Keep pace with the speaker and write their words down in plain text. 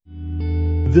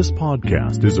This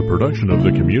podcast is a production of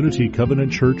the Community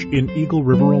Covenant Church in Eagle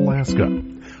River, Alaska,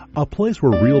 a place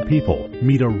where real people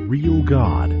meet a real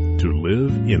God to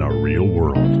live in a real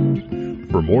world.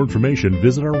 For more information,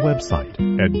 visit our website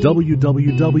at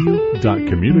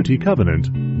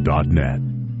www.communitycovenant.net.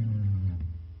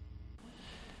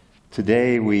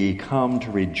 Today we come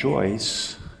to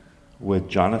rejoice with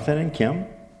Jonathan and Kim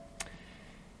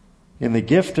in the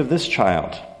gift of this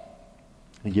child.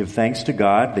 And give thanks to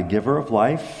God, the giver of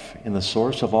life and the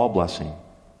source of all blessing.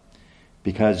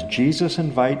 Because Jesus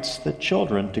invites the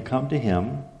children to come to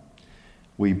him,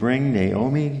 we bring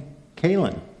Naomi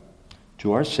Kalin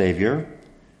to our Savior,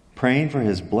 praying for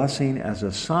his blessing as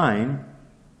a sign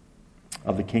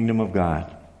of the kingdom of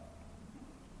God.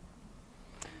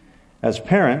 As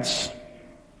parents,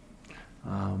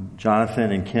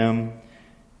 Jonathan and Kim,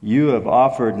 you have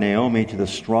offered Naomi to the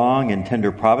strong and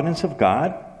tender providence of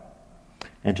God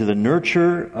and to the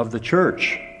nurture of the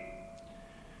church.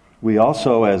 We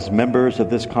also, as members of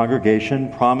this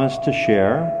congregation, promise to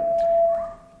share.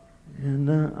 And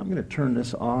I'm going to turn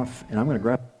this off, and I'm going to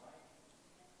grab...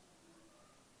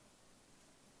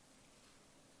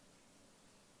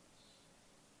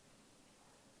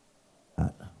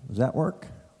 Does that work?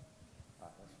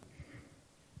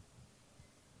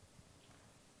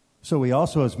 So we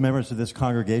also, as members of this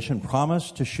congregation, promise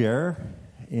to share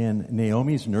in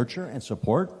Naomi's nurture and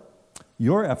support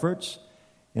your efforts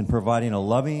in providing a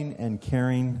loving and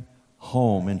caring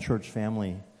home and church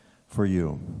family for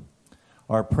you.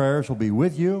 Our prayers will be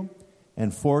with you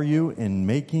and for you in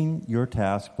making your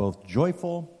task both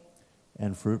joyful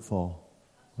and fruitful.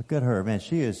 Look at her, man.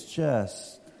 She is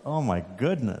just, oh my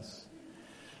goodness.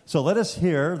 So let us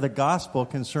hear the gospel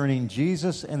concerning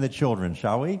Jesus and the children,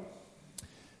 shall we?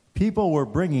 People were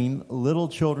bringing little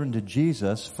children to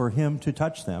Jesus for him to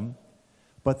touch them,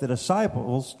 but the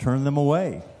disciples turned them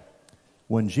away.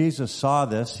 When Jesus saw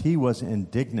this, he was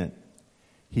indignant.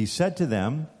 He said to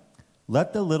them,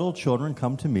 "Let the little children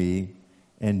come to me,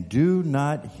 and do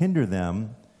not hinder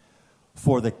them,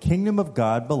 for the kingdom of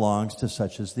God belongs to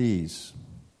such as these.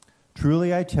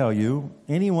 Truly I tell you,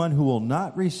 anyone who will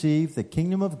not receive the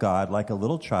kingdom of God like a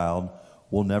little child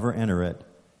will never enter it."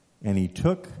 And he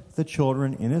took the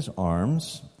children in his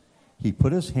arms, he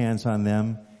put his hands on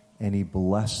them, and he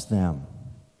blessed them.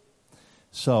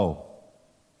 So,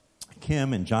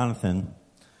 Kim and Jonathan,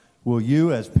 will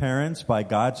you as parents, by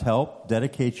God's help,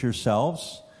 dedicate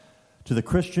yourselves to the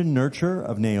Christian nurture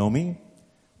of Naomi,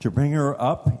 to bring her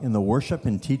up in the worship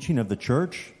and teaching of the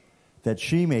church, that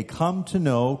she may come to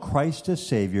know Christ as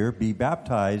Savior, be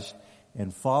baptized,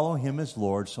 and follow him as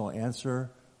Lord? So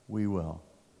answer, we will.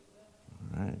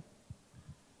 All right.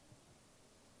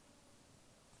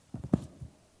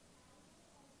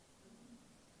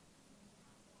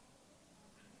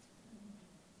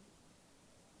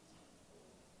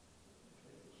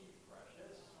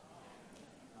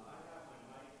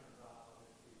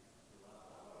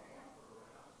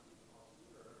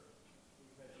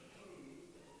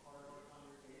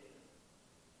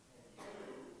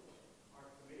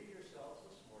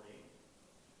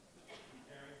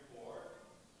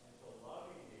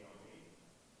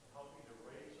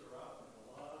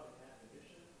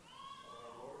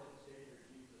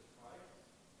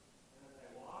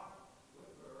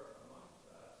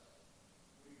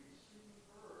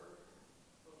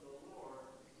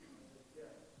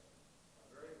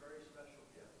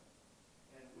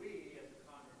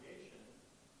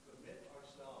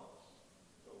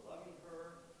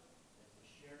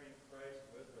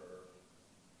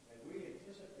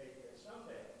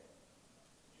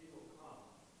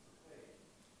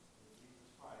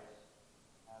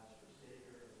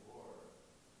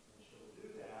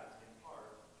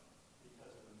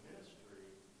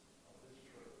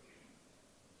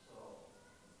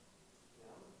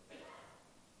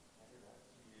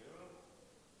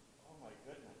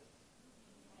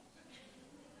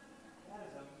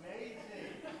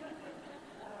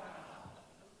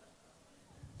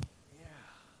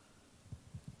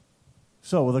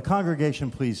 So, will the congregation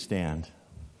please stand?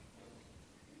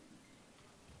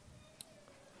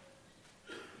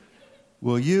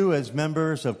 Will you, as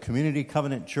members of Community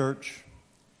Covenant Church,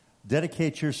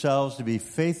 dedicate yourselves to be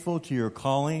faithful to your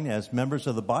calling as members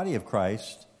of the body of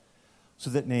Christ, so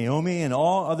that Naomi and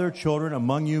all other children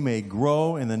among you may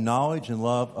grow in the knowledge and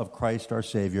love of Christ our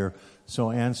Savior?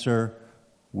 So answer,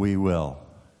 we will.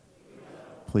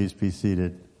 Please be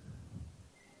seated.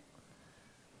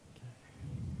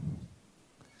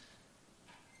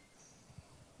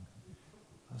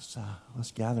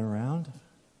 Let's gather around,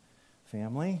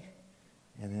 family,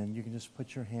 and then you can just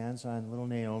put your hands on little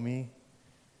Naomi.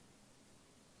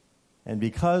 And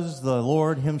because the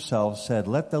Lord himself said,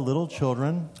 "Let the little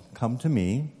children come to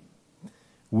me,"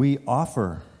 we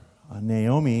offer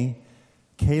Naomi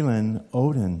Kaylin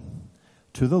Oden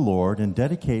to the Lord and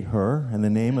dedicate her in the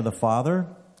name of the Father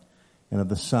and of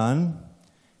the Son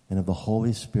and of the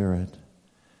Holy Spirit.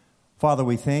 Father,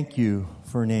 we thank you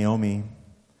for Naomi.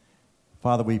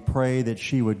 Father, we pray that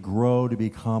she would grow to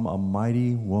become a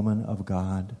mighty woman of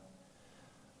God.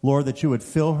 Lord, that you would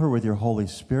fill her with your Holy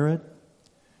Spirit,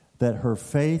 that her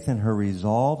faith and her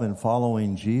resolve in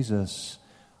following Jesus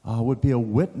would be a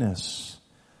witness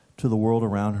to the world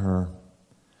around her.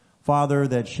 Father,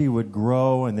 that she would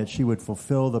grow and that she would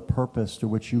fulfill the purpose to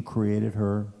which you created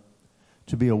her,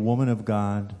 to be a woman of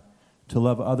God, to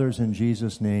love others in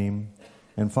Jesus' name,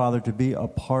 and Father, to be a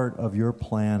part of your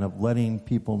plan of letting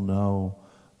people know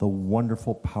the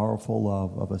wonderful, powerful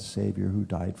love of a Savior who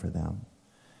died for them.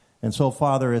 And so,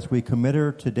 Father, as we commit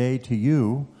her today to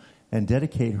you and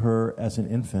dedicate her as an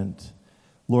infant,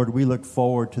 Lord, we look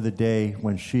forward to the day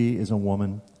when she is a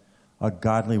woman, a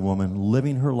godly woman,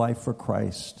 living her life for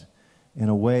Christ in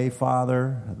a way,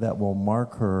 Father, that will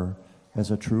mark her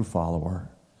as a true follower.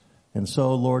 And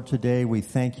so, Lord, today we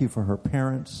thank you for her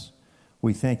parents.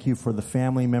 We thank you for the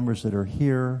family members that are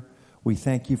here. We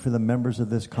thank you for the members of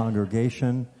this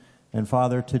congregation. And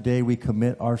Father, today we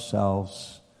commit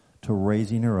ourselves to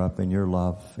raising her up in your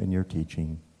love and your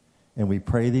teaching. And we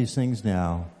pray these things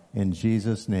now in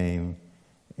Jesus' name.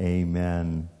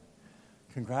 Amen.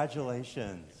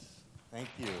 Congratulations. Thank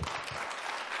you.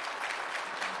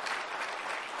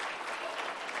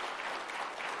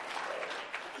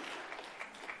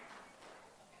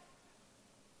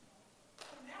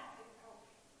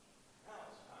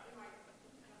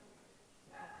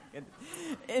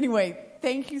 Anyway,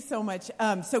 thank you so much.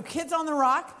 So Kids on the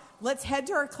Rock, let's head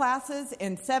to our classes,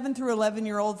 and 7 through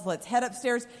 11-year-olds, let's head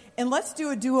upstairs, and let's do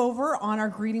a do-over on our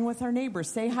greeting with our neighbors.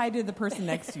 Say hi to the person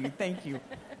next to you. Thank you.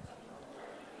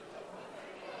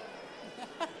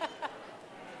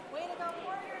 Way to go,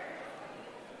 Porter.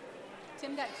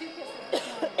 Tim got 2 kisses.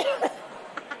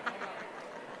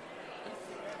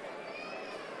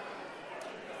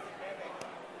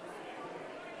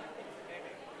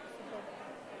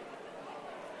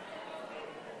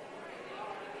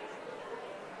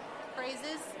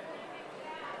 Praises.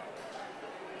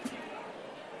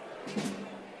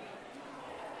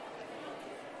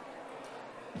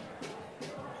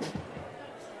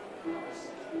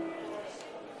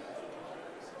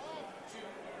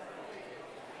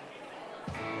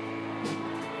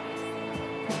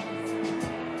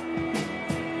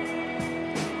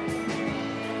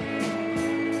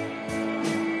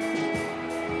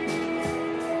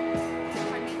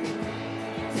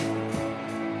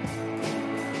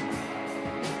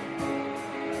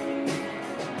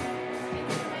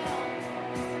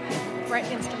 Right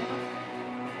instrument.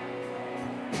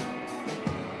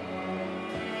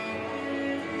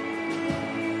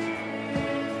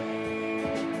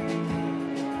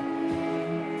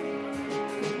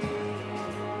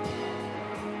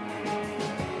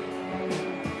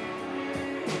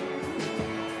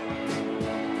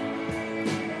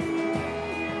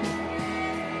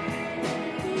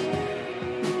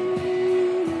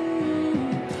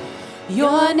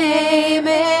 Your name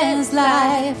is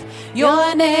life.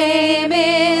 Your name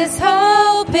is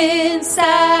hope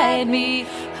inside me.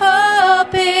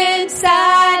 Hope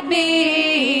inside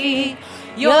me.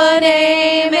 Your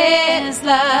name is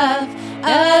love.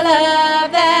 A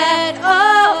love that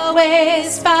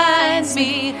always finds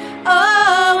me.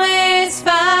 Always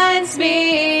finds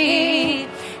me.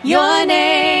 Your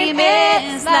name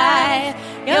is life.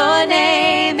 Your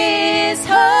name is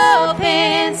hope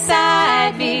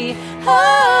inside me.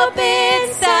 Hope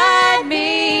inside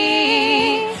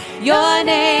me. Your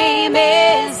name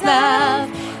is love,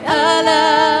 a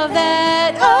love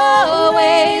that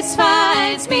always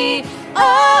finds me,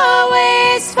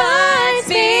 always finds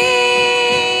me.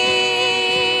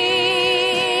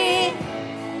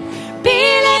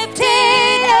 Be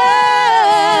lifted up,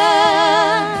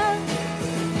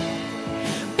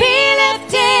 be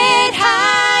lifted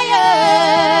higher,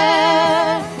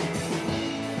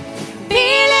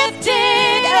 be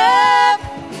lifted up,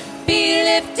 be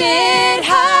lifted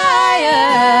higher.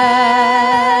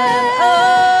 Oh,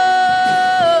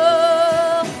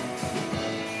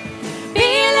 be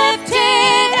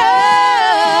lifted up,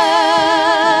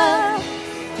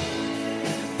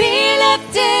 be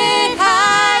lifted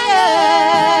higher,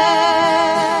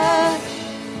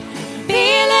 be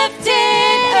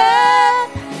lifted up,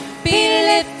 be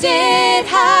lifted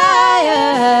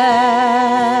higher.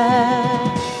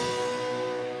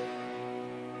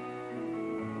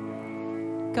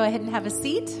 Go ahead and have a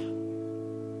seat.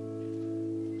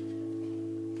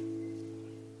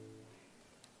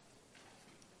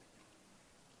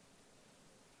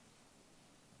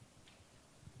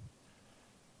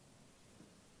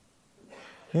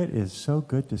 It is so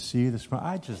good to see you this morning.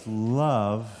 I just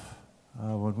love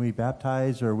when we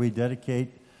baptize or we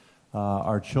dedicate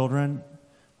our children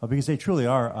because they truly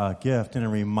are a gift and a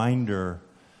reminder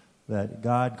that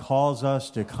God calls us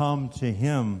to come to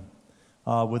Him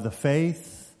with the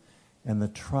faith and the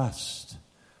trust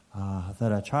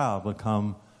that a child would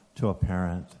come to a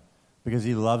parent because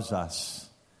He loves us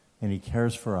and He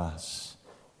cares for us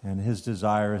and His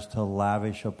desire is to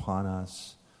lavish upon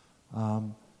us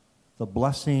the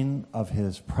blessing of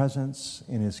His presence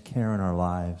and His care in our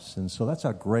lives. And so that's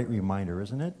a great reminder,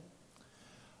 isn't it?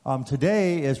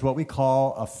 Today is what we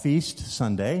call a feast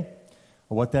Sunday.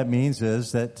 What that means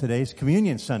is that today's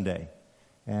Communion Sunday.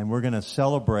 And we're going to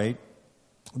celebrate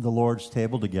the Lord's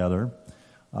table together.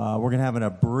 We're going to have an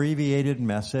abbreviated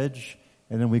message,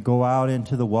 and then we go out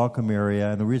into the welcome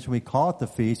area. And the reason we call it the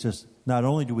feast is not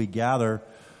only do we gather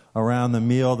around the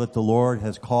meal that the Lord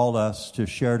has called us to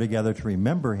share together to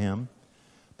remember Him,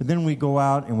 but then we go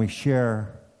out and we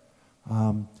share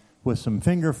with some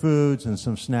finger foods and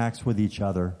some snacks with each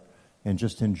other and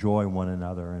just enjoy one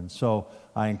another. And so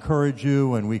I encourage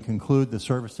you when we conclude the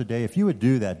service today, if you would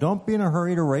do that, don't be in a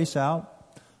hurry to race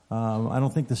out. I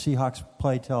don't think the Seahawks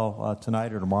play till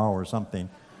tonight or tomorrow or something.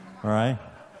 All right?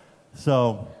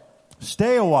 So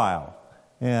stay a while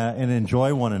and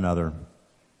enjoy one another.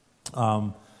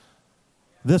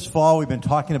 This fall, we've been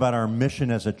talking about our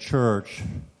mission as a church,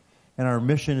 and our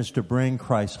mission is to bring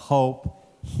Christ's hope,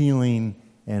 healing,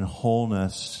 and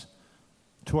wholeness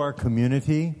to our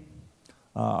community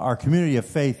of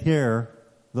faith here,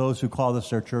 those who call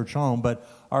this their church home, but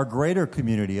our greater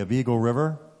community of Eagle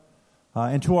River,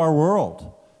 and to our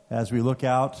world as we look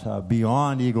out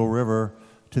beyond Eagle River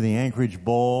to the Anchorage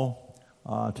Bowl,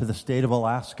 to the state of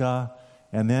Alaska,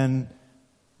 and then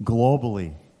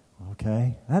globally.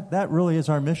 Okay? That really is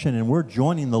our mission, and we're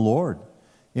joining the Lord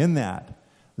in that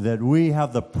we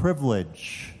have the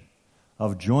privilege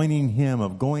of joining Him,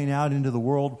 of going out into the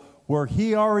world where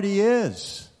He already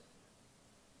is,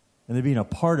 and to being a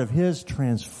part of His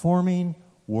transforming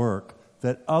work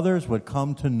that others would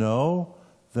come to know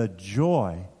the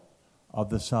joy of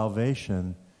the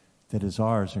salvation that is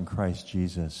ours in Christ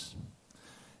Jesus.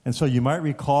 And so you might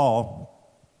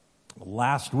recall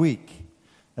last week,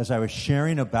 as I was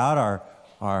sharing about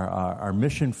our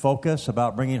mission focus,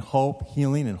 about bringing hope,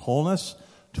 healing, and wholeness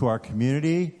to our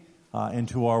community and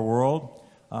to our world,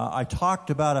 I talked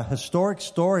about a historic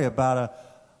story about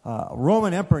a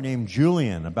Roman emperor named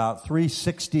Julian, about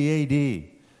 360 AD.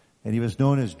 And he was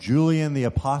known as Julian the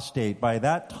Apostate. By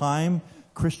that time,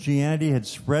 Christianity had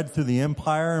spread through the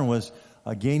empire and was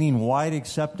gaining wide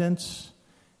acceptance.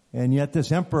 And yet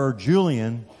this emperor,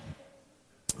 Julian,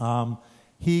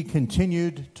 he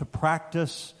continued to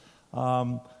practice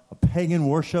a pagan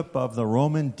worship of the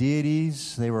Roman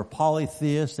deities. They were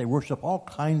polytheists. They worshiped all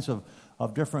kinds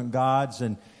of different gods.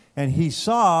 And he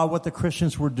saw what the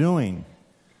Christians were doing.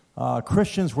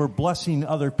 Christians were blessing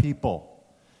other people.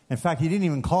 In fact, he didn't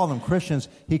even call them Christians.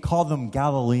 He called them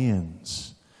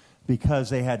Galileans because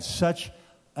they had such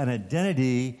an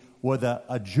identity with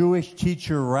a Jewish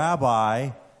teacher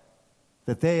rabbi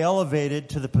that they elevated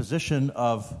to the position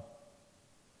of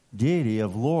deity,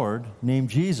 of Lord, named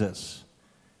Jesus.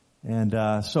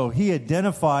 And so he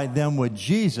identified them with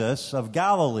Jesus of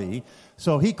Galilee.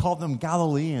 So he called them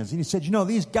Galileans. And he said,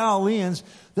 these Galileans,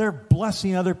 they're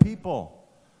blessing other people.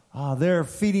 They're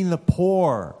feeding the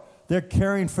poor. They're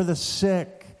caring for the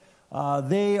sick.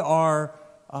 They are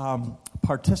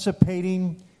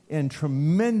participating in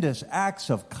tremendous acts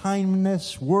of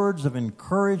kindness, words of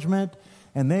encouragement,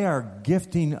 and they are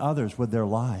gifting others with their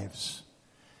lives.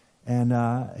 And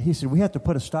he said, we have to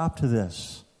put a stop to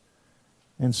this.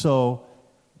 And so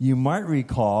you might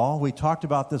recall, we talked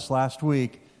about this last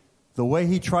week, the way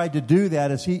he tried to do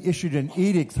that is he issued an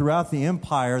edict throughout the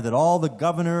empire that all the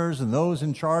governors and those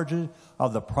in charge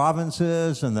of the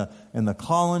provinces and the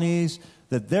colonies,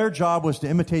 that their job was to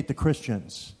imitate the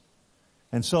Christians.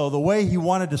 And so the way he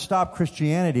wanted to stop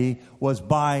Christianity was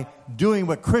by doing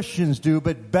what Christians do,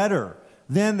 but better.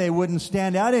 Then they wouldn't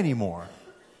stand out anymore.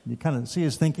 You kind of see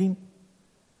his thinking?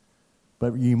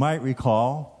 But you might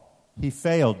recall, he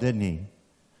failed, didn't he?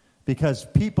 Because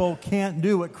people can't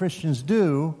do what Christians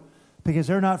do because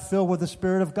they're not filled with the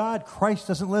Spirit of God. Christ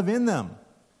doesn't live in them.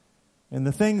 And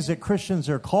the things that Christians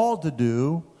are called to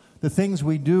do, the things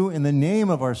we do in the name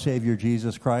of our Savior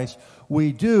Jesus Christ,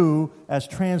 we do as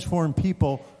transformed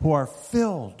people who are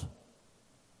filled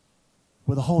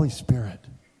with the Holy Spirit.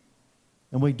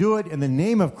 And we do it in the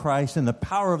name of Christ and the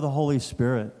power of the Holy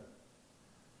Spirit.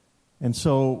 And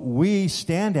so we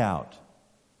stand out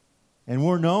and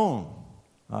we're known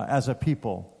as a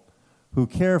people who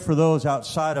care for those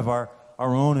outside of our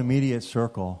our own immediate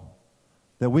circle,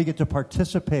 that we get to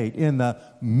participate in the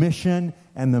mission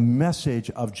and the message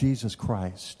of Jesus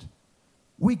Christ.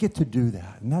 We get to do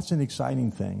that, and that's an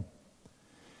exciting thing.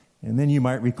 And then you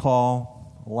might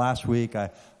recall last week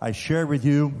I shared with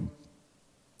you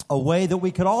a way that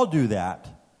we could all do that.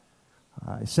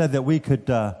 I said that we could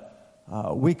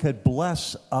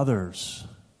bless others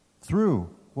through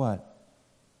what?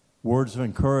 Words of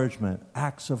encouragement,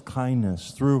 acts of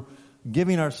kindness, through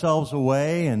giving ourselves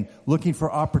away and looking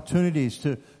for opportunities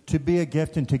to be a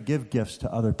gift and to give gifts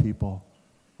to other people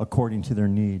according to their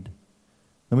need.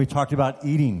 Then we talked about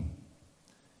eating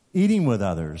with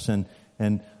others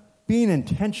and being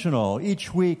intentional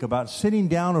each week about sitting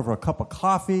down over a cup of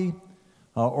coffee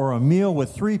or a meal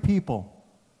with 3 people.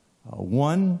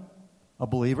 One, a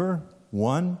believer.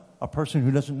 One, a person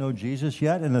who doesn't know Jesus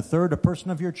yet. And the third, a person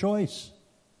of your choice.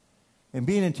 And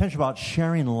being intentional about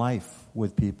sharing life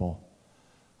with people.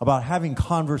 About having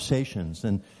conversations.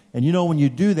 And you know, when you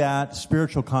do that,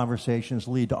 spiritual conversations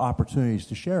lead to opportunities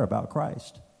to share about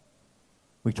Christ.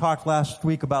 We talked last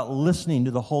week about listening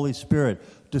to the Holy Spirit,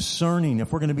 discerning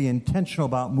if we're going to be intentional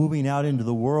about moving out into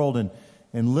the world and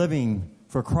living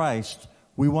for Christ.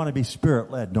 We want to be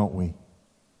Spirit-led, don't we?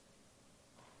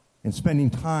 And spending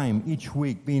time each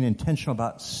week being intentional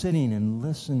about sitting and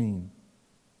listening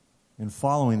and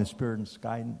following the Spirit's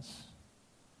guidance.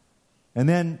 And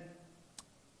then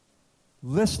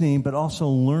listening, but also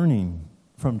learning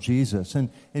from Jesus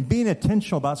and being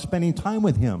intentional about spending time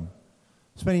with Him,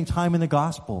 spending time in the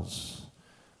Gospels,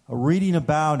 reading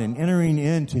about and entering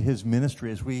into His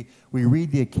ministry as we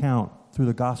read the account through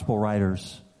the Gospel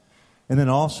writers. And then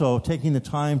also taking the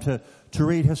time to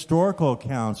read historical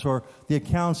accounts or the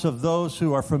accounts of those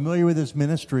who are familiar with His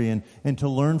ministry and to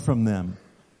learn from them.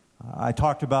 I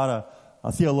talked about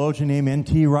a theologian named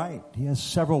N.T. Wright. He has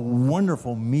several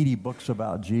wonderful, meaty books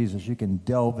about Jesus. You can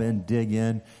delve in, dig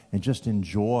in, and just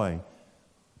enjoy.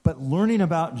 But learning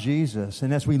about Jesus,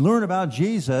 and as we learn about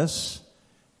Jesus,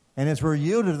 and as we're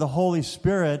yielded to the Holy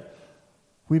Spirit,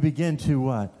 we begin to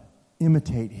what?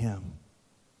 Imitate Him.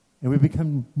 And we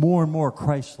become more and more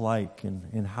Christ-like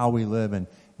in how we live and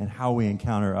how we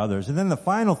encounter others. And then the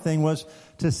final thing was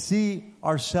to see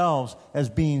ourselves as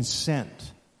being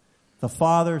sent. The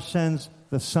Father sends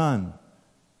the Son,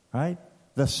 right?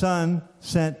 The Son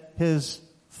sent His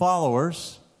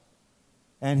followers,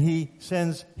 and He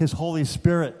sends His Holy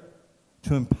Spirit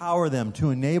to empower them,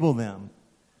 to enable them.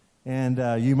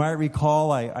 And you might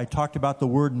recall I talked about the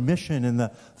word mission, and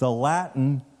the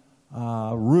Latin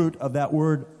root of that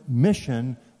word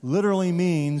mission literally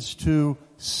means to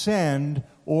send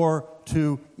or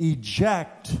to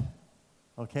eject,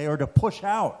 okay, or to push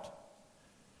out.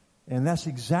 And that's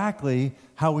exactly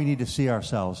how we need to see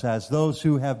ourselves, as those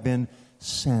who have been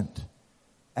sent,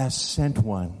 as sent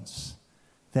ones,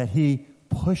 that He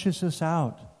pushes us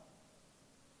out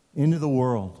into the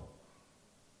world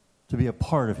to be a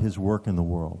part of His work in the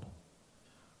world.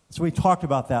 So we talked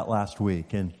about that last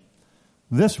week. And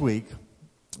this week,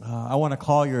 I want to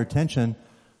call your attention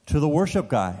to the worship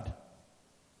guide.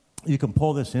 You can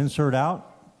pull this insert out,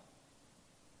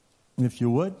 if you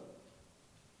would.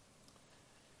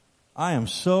 I am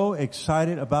so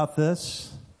excited about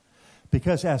this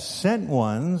because as sent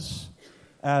ones,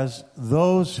 as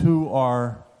those who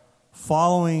are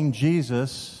following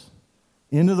Jesus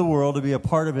into the world to be a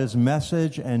part of His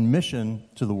message and mission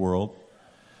to the world,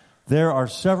 there are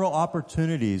several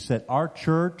opportunities that our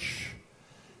church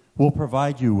will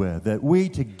provide you with, that we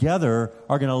together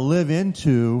are going to live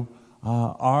into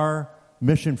our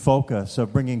mission focus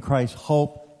of bringing Christ's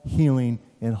hope, healing,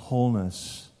 and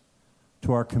wholeness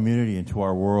to our community and to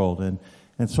our world. And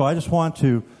so I just want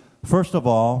to, first of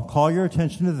all, call your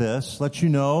attention to this, let you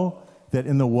know that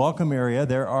in the welcome area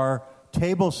there are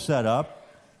tables set up,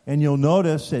 and you'll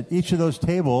notice at each of those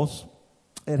tables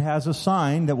it has a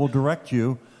sign that will direct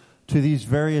you to these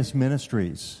various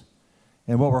ministries.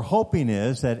 And what we're hoping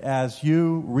is that as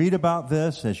you read about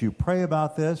this, as you pray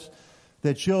about this,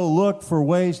 that you'll look for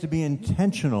ways to be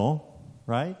intentional,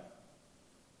 right?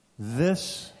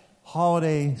 This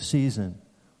holiday season,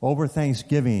 over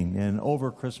Thanksgiving and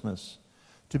over Christmas,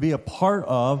 to be a part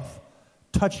of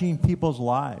touching people's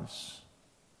lives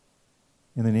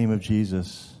in the name of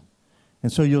Jesus.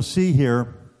 And so you'll see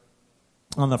here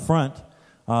on the front,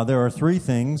 there are 3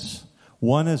 things.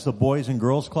 One is the Boys and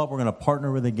Girls Club. We're going to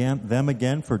partner with them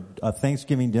again for a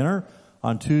Thanksgiving dinner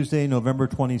on Tuesday, November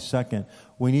 22nd.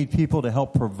 We need people to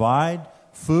help provide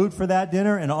food for that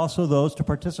dinner and also those to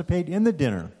participate in the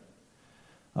dinner.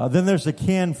 Then there's the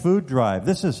canned food drive.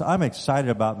 I'm excited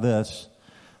about this.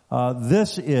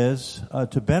 This is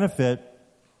to benefit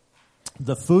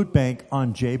the food bank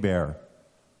on J-Bear.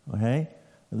 Okay?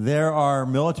 There are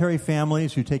military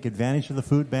families who take advantage of the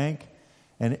food bank.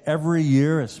 And every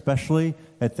year, especially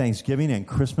at Thanksgiving and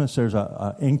Christmas, there's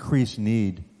an increased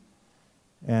need.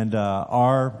 And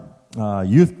our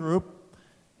youth group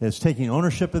is taking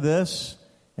ownership of this,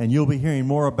 and you'll be hearing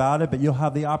more about it, but you'll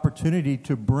have the opportunity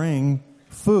to bring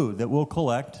food that we'll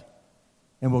collect,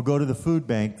 and we'll go to the food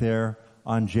bank there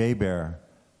on J-Bear.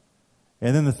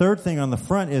 And then the third thing on the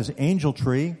front is Angel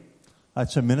Tree.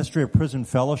 It's a ministry of prison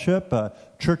fellowship.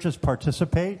 Churches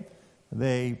participate.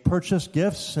 They purchase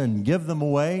gifts and give them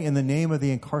away in the name of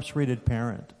the incarcerated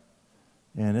parent.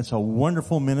 And it's a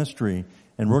wonderful ministry.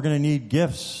 And we're going to need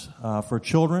gifts for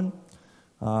children,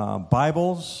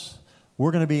 Bibles.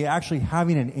 We're going to be actually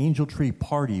having an Angel Tree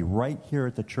party right here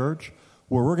at the church,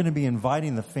 where we're going to be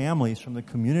inviting the families from the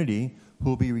community who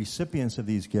will be recipients of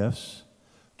these gifts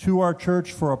to our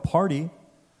church for a party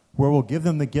where we'll give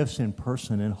them the gifts in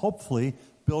person and hopefully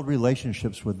build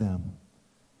relationships with them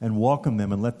and welcome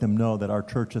them and let them know that our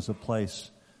church is a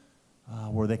place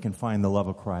where they can find the love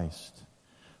of Christ.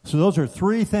 So those are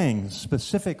three things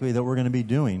specifically that we're going to be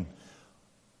doing.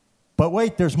 But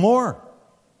wait, there's more.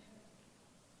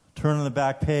 Turn on the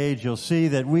back page, you'll see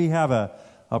that we have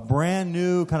a brand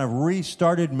new kind of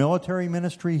restarted military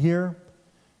ministry here.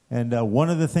 And one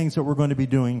of the things that we're going to be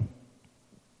doing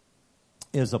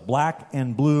is a Black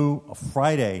and Blue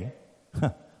Friday.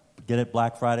 Get it?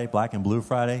 Black Friday, Black and Blue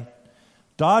Friday.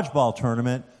 Dodgeball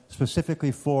tournament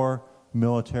specifically for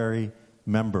military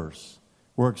members.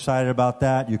 We're excited about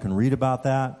that. You can read about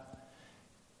that.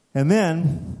 And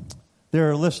then there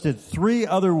are listed three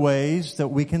other ways that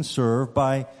we can serve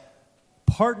by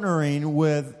partnering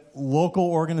with local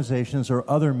organizations or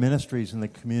other ministries in the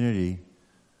community.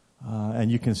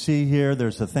 And you can see here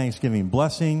there's a Thanksgiving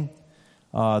blessing.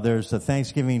 There's a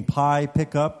Thanksgiving pie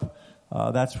pickup.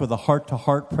 That's for the Heart to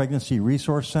Heart Pregnancy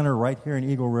Resource Center right here in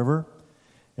Eagle River.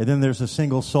 And then there's a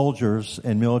Single Soldiers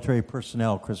and Military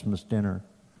Personnel Christmas dinner.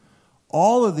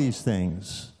 All of these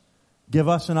things give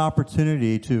us an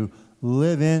opportunity to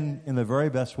live in the very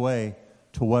best way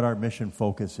to what our mission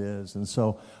focus is. And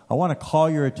so I want to call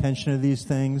your attention to these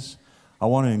things. I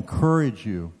want to encourage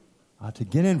you to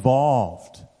get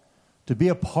involved, to be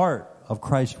a part of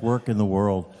Christ's work in the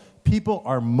world. People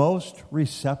are most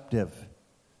receptive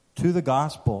to the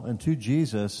gospel and to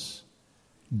Jesus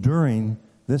during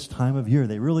this time of year.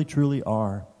 They really, truly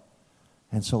are.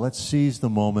 And so let's seize the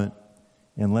moment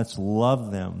and let's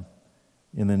love them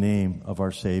in the name of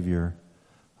our Savior.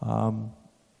 One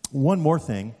more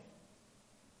thing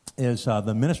is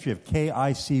the ministry of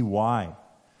KICY.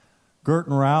 Gert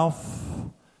and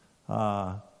Ralph,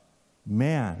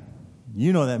 man,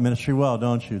 you know that ministry well,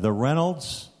 don't you? The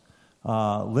Reynolds,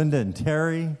 Linda and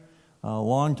Terry,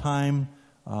 longtime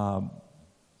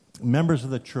members of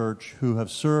the church who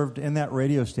have served in that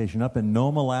radio station up in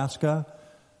Nome, Alaska,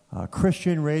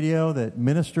 Christian radio that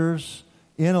ministers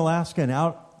in Alaska and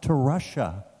out to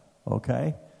Russia,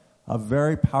 okay? A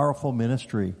very powerful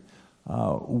ministry.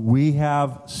 We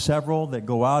have several that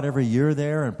go out every year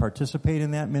there and participate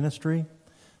in that ministry.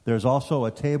 There's also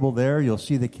a table there. You'll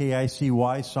see the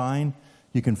KICY sign.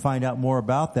 You can find out more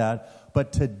about that.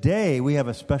 But today we have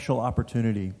a special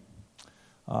opportunity.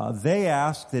 They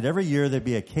ask that every year there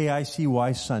be a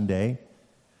KICY Sunday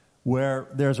where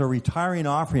there's a retiring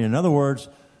offering. In other words,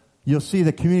 you'll see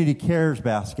the community cares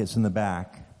baskets in the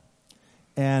back.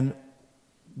 And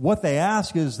what they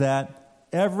ask is that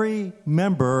every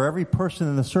member, every person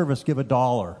in the service give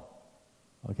 $1.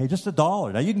 Okay, just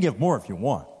 $1. Now you can give more if you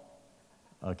want.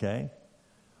 Okay?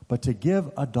 But to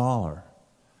give $1.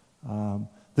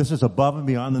 This is above and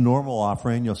beyond the normal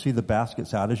offering. You'll see the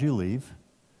baskets out as you leave.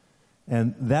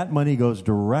 And that money goes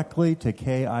directly to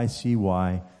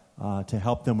KICY to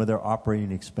help them with their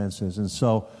operating expenses. And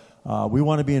so we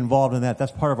want to be involved in that.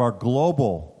 That's part of our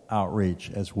global outreach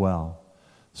as well.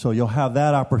 So you'll have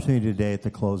that opportunity today at the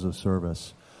close of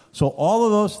service. So all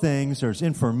of those things, there's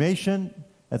information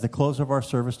at the close of our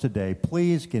service today.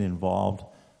 Please get involved.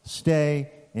 Stay,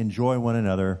 enjoy one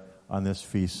another on this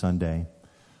feast Sunday.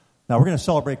 Now we're going to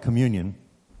celebrate communion.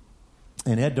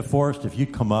 And Ed DeForest, if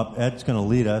you'd come up, Ed's going to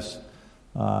lead us.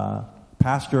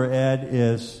 Pastor Ed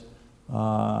is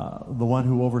the one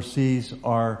who oversees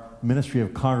our ministry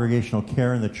of congregational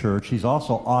care in the church. He's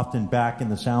also often back in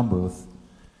the sound booth.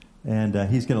 And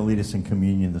he's going to lead us in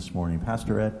communion this morning.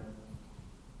 Pastor Ed.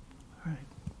 All right.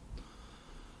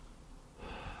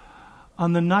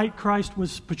 On the night Christ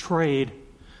was betrayed,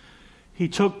 he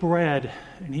took bread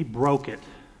and he broke it.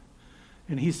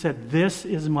 And he said, "This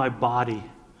is my body,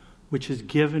 which is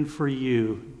given for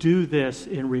you. Do this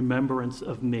in remembrance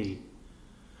of me."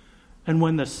 And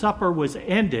when the supper was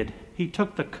ended, he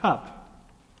took the cup.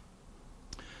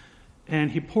 and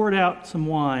he poured out some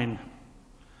wine.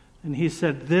 And he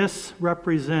said, "This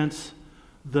represents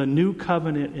the new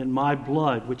covenant in my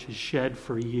blood, which is shed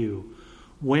for you.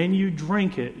 When you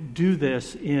drink it, do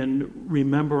this in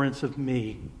remembrance of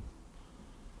me."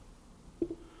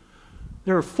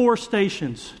 There are 4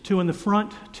 stations, 2 in the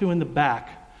front, 2 in the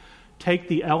back. Take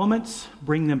the elements,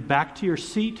 bring them back to your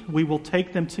seat. We will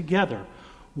take them together.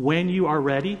 When you are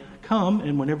ready, come,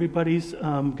 and when everybody's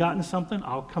gotten something,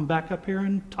 I'll come back up here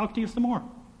and talk to you some more.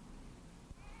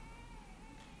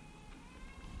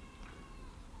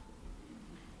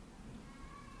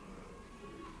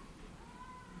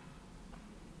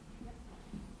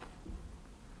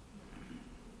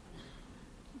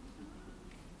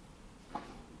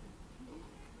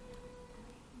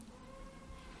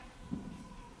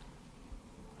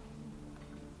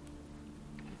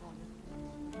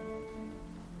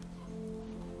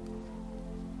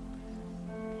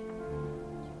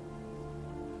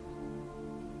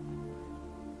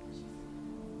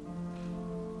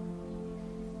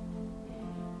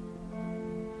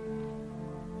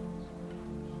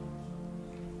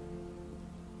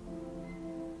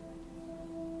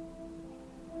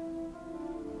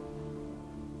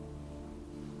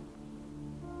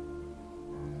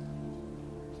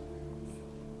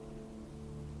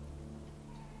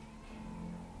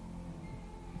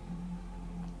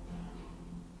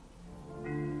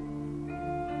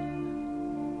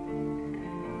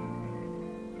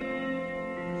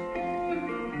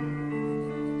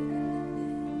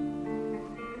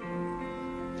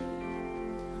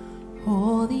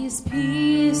 All these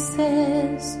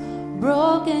pieces,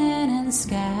 broken and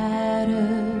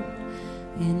scattered,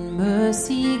 in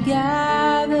mercy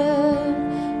gathered,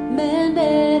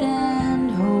 mended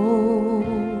and whole,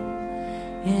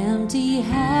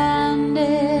 empty-handed,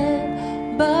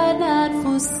 but not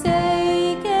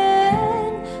forsaken.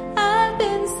 I've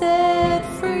been set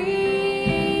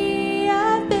free,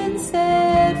 I've been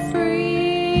set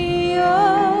free.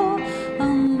 Oh,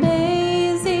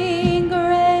 amazing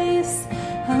grace,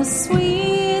 how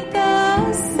sweet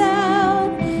the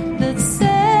sound that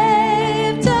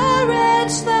saved a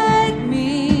wretch like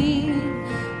me.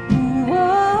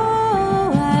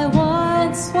 Whoa, I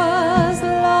once was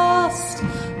lost,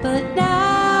 but now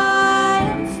I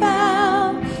am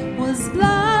found, was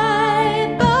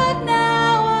blind, but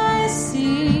now I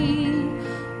see.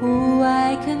 Oh,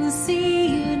 I can see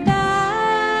you now.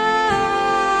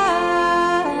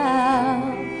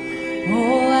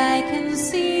 Oh, I can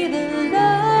see the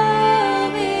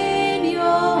love in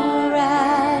your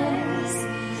eyes,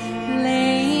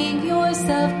 laying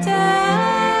yourself down,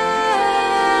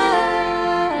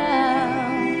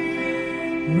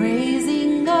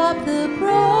 raising up the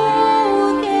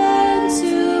broken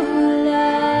to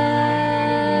life.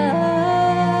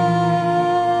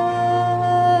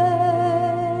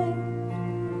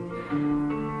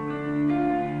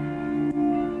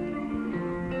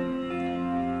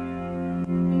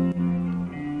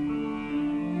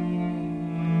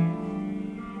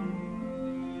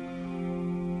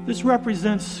 This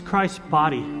represents Christ's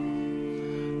body.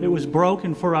 It was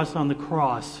broken for us on the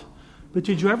cross. But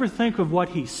did you ever think of what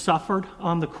he suffered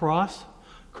on the cross?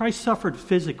 Christ suffered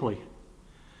physically.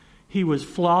 He was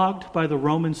flogged by the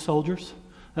Roman soldiers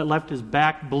that left his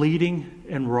back bleeding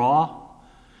and raw.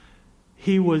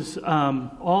 He was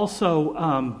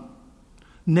also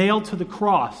nailed to the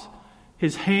cross.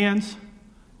 His hands,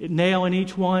 a nail in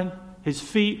each one. His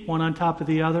feet, one on top of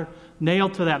the other,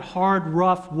 nailed to that hard,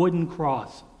 rough wooden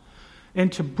cross. And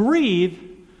to breathe,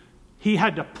 he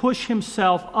had to push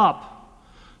himself up.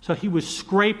 So he was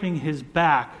scraping his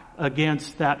back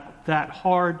against that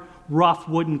hard, rough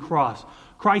wooden cross.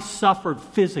 Christ suffered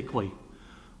physically,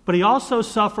 but he also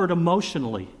suffered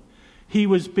emotionally. He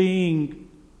was being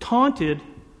taunted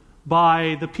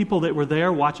by the people that were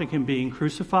there watching him being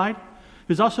crucified. He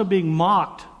was also being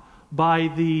mocked by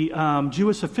the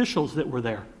Jewish officials that were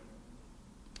there.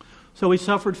 So he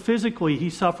suffered physically, he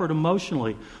suffered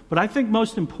emotionally. But I think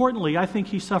most importantly, I think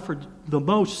he suffered the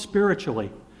most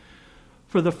spiritually.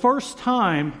 For the first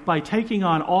time, by taking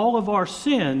on all of our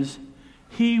sins,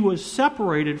 he was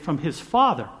separated from his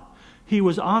Father. He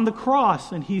was on the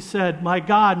cross and he said, my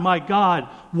God,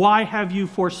 why have you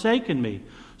forsaken me?"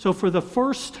 So for the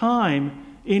first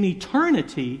time in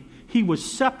eternity, he was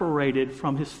separated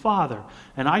from his Father.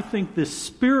 And I think this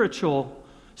spiritual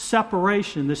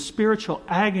separation, this spiritual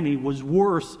agony was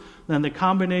worse than the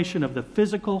combination of the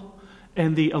physical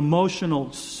and the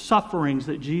emotional sufferings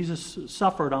that Jesus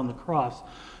suffered on the cross.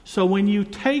 So when you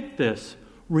take this,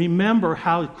 remember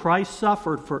how Christ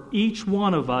suffered for each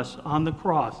one of us on the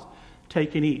cross.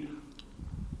 Take and eat.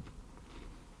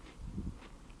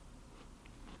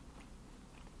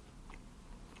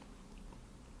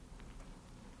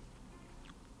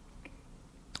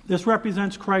 This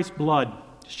represents Christ's blood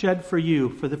shed for you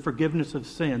for the forgiveness of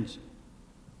sins.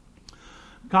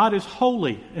 God is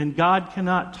holy, and God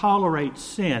cannot tolerate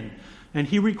sin, and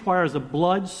He requires a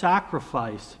blood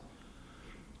sacrifice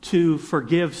to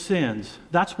forgive sins.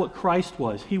 That's what Christ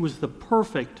was. He was the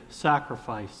perfect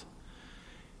sacrifice.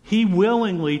 He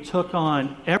willingly took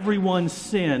on everyone's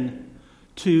sin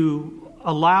to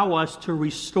allow us to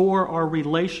restore our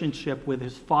relationship with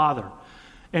His Father.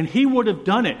 And He would have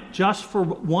done it just for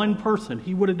one person.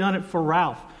 He would have done it for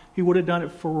Ralph. He would have done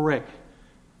it for Rick.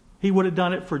 He would have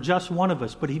done it for just one of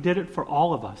us, but He did it for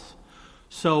all of us.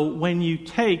 So when you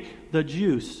take the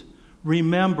juice,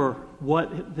 remember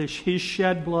what His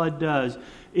shed blood does.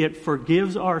 It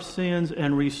forgives our sins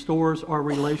and restores our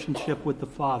relationship with the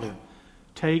Father.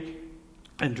 Take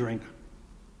and drink.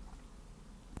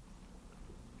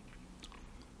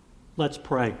 Let's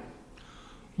pray.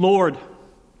 Lord,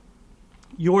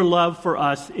 your love for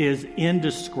us is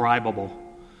indescribable,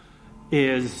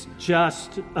 is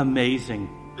just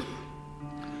amazing.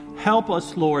 Help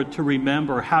us, Lord, to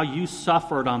remember how you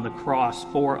suffered on the cross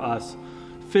for us,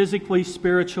 physically,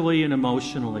 spiritually, and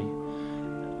emotionally.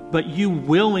 But you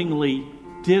willingly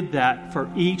did that for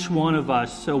each one of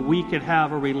us so we could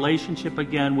have a relationship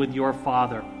again with your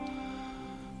Father.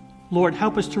 Lord,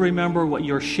 help us to remember what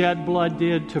your shed blood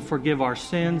did to forgive our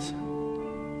sins.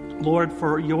 Lord,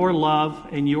 for your love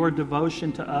and your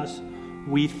devotion to us,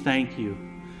 we thank you.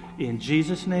 In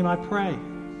Jesus' name I pray.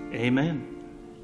 Amen.